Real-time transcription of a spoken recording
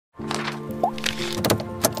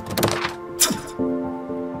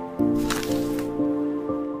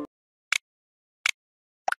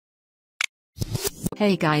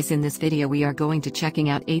Hey guys, in this video we are going to checking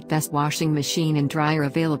out 8 best washing machine and dryer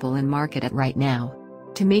available in market at right now.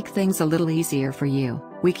 To make things a little easier for you,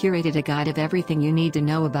 we curated a guide of everything you need to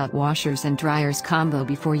know about washers and dryers combo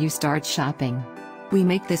before you start shopping. We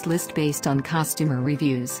make this list based on customer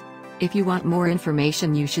reviews. If you want more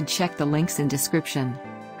information you should check the links in description.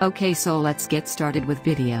 Okay, so let's get started with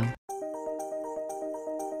video.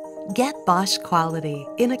 Get Bosch quality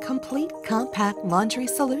in a complete compact laundry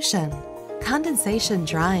solution. Condensation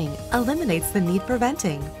drying eliminates the need for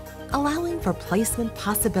venting, allowing for placement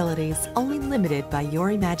possibilities only limited by your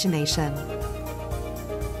imagination.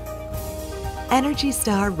 Energy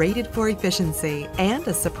Star rated for efficiency and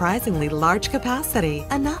a surprisingly large capacity,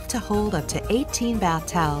 enough to hold up to 18 bath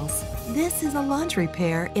towels. This is a laundry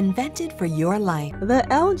pair invented for your life. The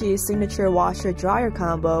LG Signature Washer Dryer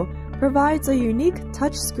Combo provides a unique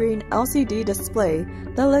touchscreen LCD display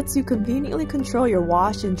that lets you conveniently control your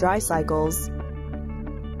wash and dry cycles.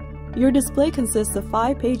 Your display consists of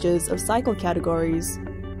 5 pages of cycle categories: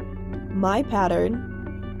 My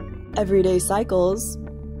Pattern, Everyday Cycles,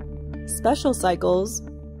 Special Cycles,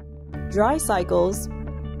 Dry Cycles,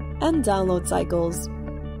 and Download Cycles.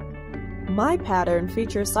 My Pattern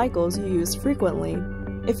features cycles you use frequently.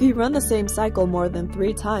 If you run the same cycle more than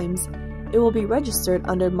 3 times, it will be registered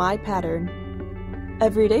under My Pattern.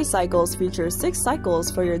 Everyday Cycles features 6 cycles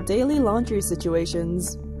for your daily laundry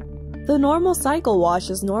situations. The normal cycle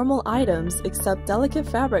washes normal items except delicate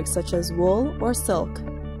fabrics such as wool or silk.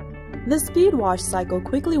 The Speed Wash cycle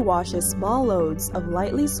quickly washes small loads of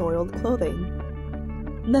lightly soiled clothing.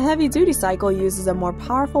 The Heavy Duty cycle uses a more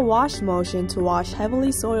powerful wash motion to wash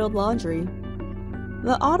heavily soiled laundry.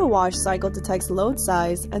 The Auto Wash cycle detects load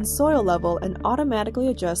size and soil level and automatically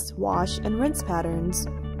adjusts wash and rinse patterns.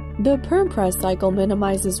 The Perm Press cycle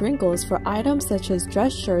minimizes wrinkles for items such as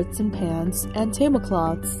dress shirts and pants and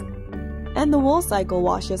tablecloths. And the Wool cycle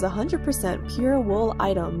washes 100% pure wool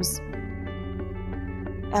items.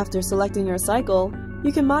 After selecting your cycle,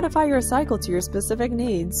 you can modify your cycle to your specific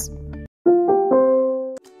needs.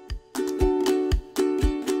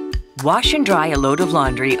 Wash and dry a load of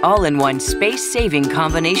laundry all in one space-saving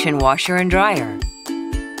combination washer and dryer.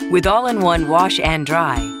 With all-in-one wash and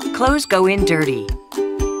dry, clothes go in dirty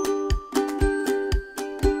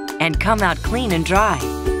and come out clean and dry.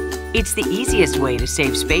 It's the easiest way to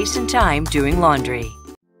save space and time doing laundry.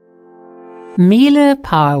 Miele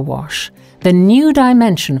Power Wash, the new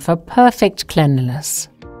dimension for perfect cleanliness.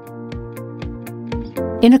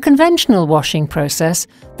 In a conventional washing process,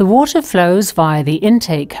 the water flows via the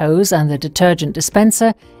intake hose and the detergent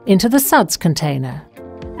dispenser into the suds container,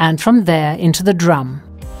 and from there into the drum.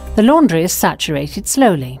 The laundry is saturated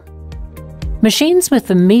slowly. Machines with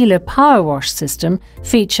the Miele Power Wash system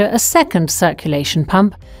feature a second circulation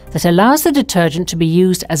pump that allows the detergent to be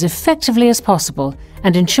used as effectively as possible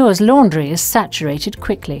and ensures laundry is saturated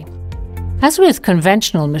quickly. As with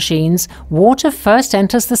conventional machines, water first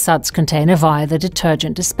enters the suds container via the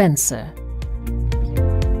detergent dispenser.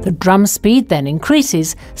 The drum speed then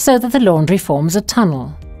increases so that the laundry forms a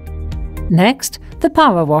tunnel. Next, the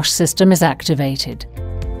Power Wash system is activated.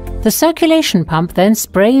 The circulation pump then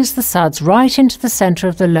sprays the suds right into the center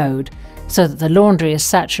of the load so that the laundry is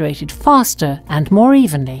saturated faster and more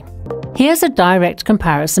evenly. Here's a direct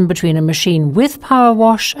comparison between a machine with Power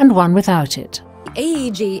Wash and one without it.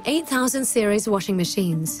 AEG 8000 series washing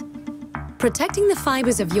machines. Protecting the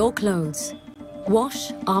fibers of your clothes.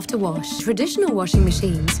 Wash after wash. Traditional washing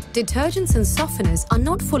machines, detergents and softeners are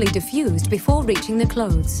not fully diffused before reaching the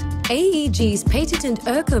clothes. AEG's patented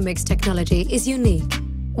ErcoMix technology is unique.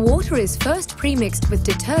 Water is first pre-mixed with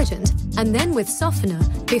detergent and then with softener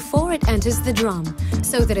before it enters the drum,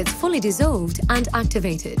 so that it's fully dissolved and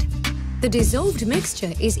activated. The dissolved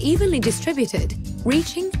mixture is evenly distributed,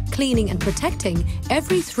 reaching, cleaning and protecting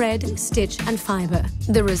every thread, stitch and fiber.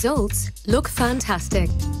 The results look fantastic.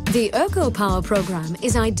 The Erco Power program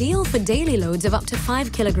is ideal for daily loads of up to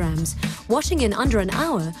 5 kilograms, washing in under an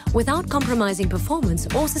hour without compromising performance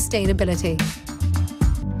or sustainability.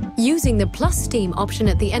 Using the Plus Steam option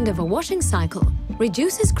at the end of a washing cycle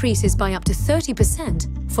reduces creases by up to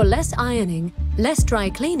 30% for less ironing, less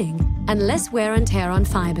dry cleaning and less wear and tear on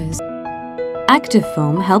fibers. Active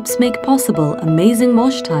Foam helps make possible amazing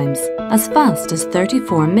wash times as fast as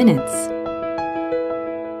 34 minutes.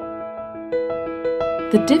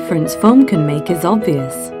 The difference foam can make is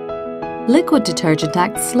obvious. Liquid detergent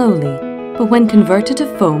acts slowly, but when converted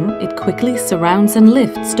to foam, it quickly surrounds and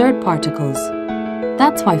lifts dirt particles.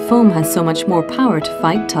 That's why foam has so much more power to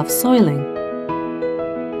fight tough soiling.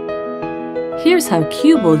 Here's how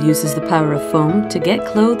Cueball uses the power of foam to get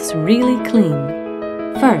clothes really clean.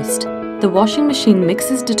 First, The washing machine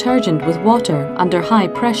mixes detergent with water under high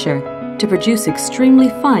pressure to produce extremely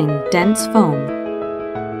fine, dense foam.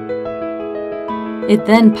 It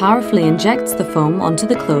then powerfully injects the foam onto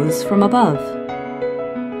the clothes from above.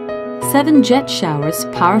 7 jet showers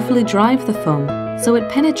powerfully drive the foam so it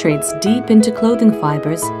penetrates deep into clothing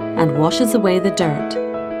fibers and washes away the dirt.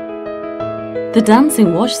 The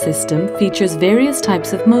dancing wash system features various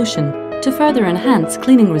types of motion to further enhance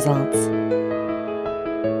cleaning results.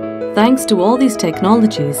 Thanks to all these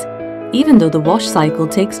technologies, even though the wash cycle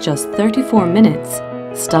takes just 34 minutes,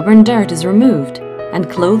 stubborn dirt is removed and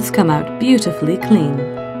clothes come out beautifully clean.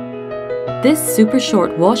 This super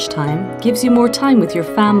short wash time gives you more time with your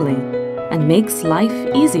family and makes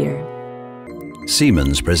life easier.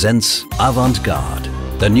 Siemens presents Avant-Garde.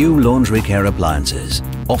 The new laundry care appliances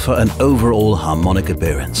offer an overall harmonic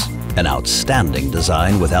appearance, an outstanding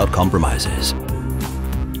design without compromises.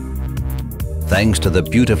 Thanks to the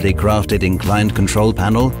beautifully crafted inclined control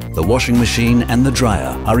panel, the washing machine and the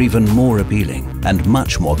dryer are even more appealing and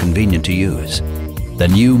much more convenient to use. The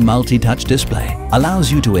new multi-touch display allows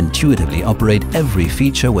you to intuitively operate every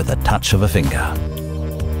feature with a touch of a finger.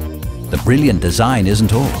 The brilliant design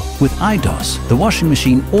isn't all. With iDOS, the washing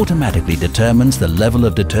machine automatically determines the level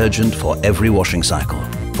of detergent for every washing cycle,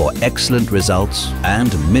 for excellent results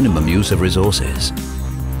and minimum use of resources.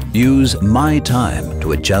 Use My Time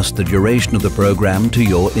to adjust the duration of the program to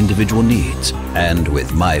your individual needs. And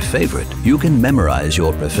with My Favorite, you can memorize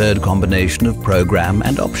your preferred combination of program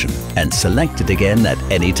and option and select it again at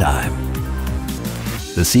any time.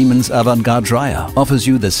 The Siemens Avant-Garde dryer offers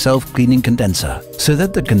you the self-cleaning condenser, so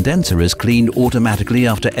that the condenser is cleaned automatically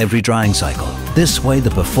after every drying cycle. This way,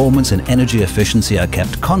 the performance and energy efficiency are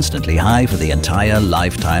kept constantly high for the entire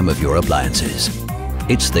lifetime of your appliances.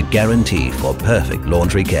 It's the guarantee for perfect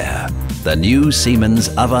laundry care. The new Siemens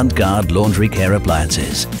Avant-Garde laundry care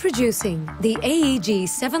appliances. Introducing the AEG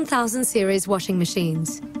 7000 series washing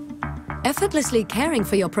machines. Effortlessly caring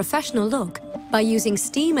for your professional look by using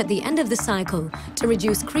steam at the end of the cycle to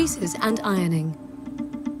reduce creases and ironing.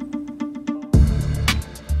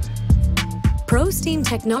 Pro Steam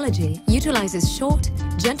technology utilizes short,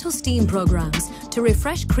 gentle steam programs to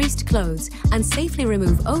refresh creased clothes and safely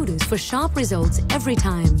remove odors for sharp results every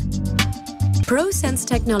time. ProSense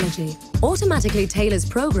technology automatically tailors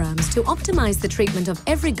programs to optimize the treatment of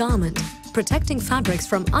every garment, protecting fabrics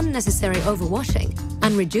from unnecessary overwashing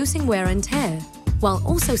and reducing wear and tear, while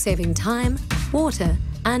also saving time, water,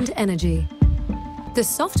 and energy. The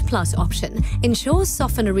Soft Plus option ensures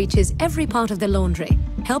softener reaches every part of the laundry,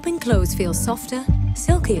 helping clothes feel softer,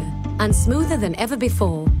 silkier, and smoother than ever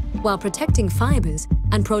before, while protecting fibers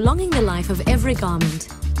and prolonging the life of every garment.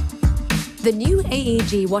 The new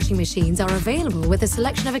AEG washing machines are available with a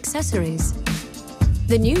selection of accessories.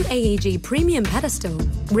 The new AEG Premium Pedestal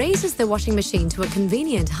raises the washing machine to a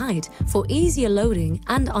convenient height for easier loading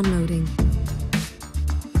and unloading.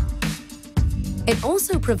 It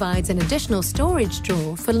also provides an additional storage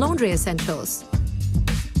drawer for laundry essentials.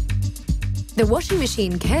 The washing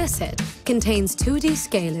machine care set contains 2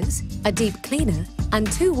 descalers, a deep cleaner,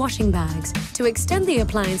 and 2 washing bags to extend the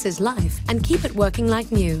appliance's life and keep it working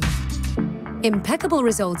like new. Impeccable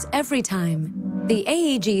results every time. The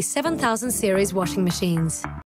AEG 7000 series washing machines.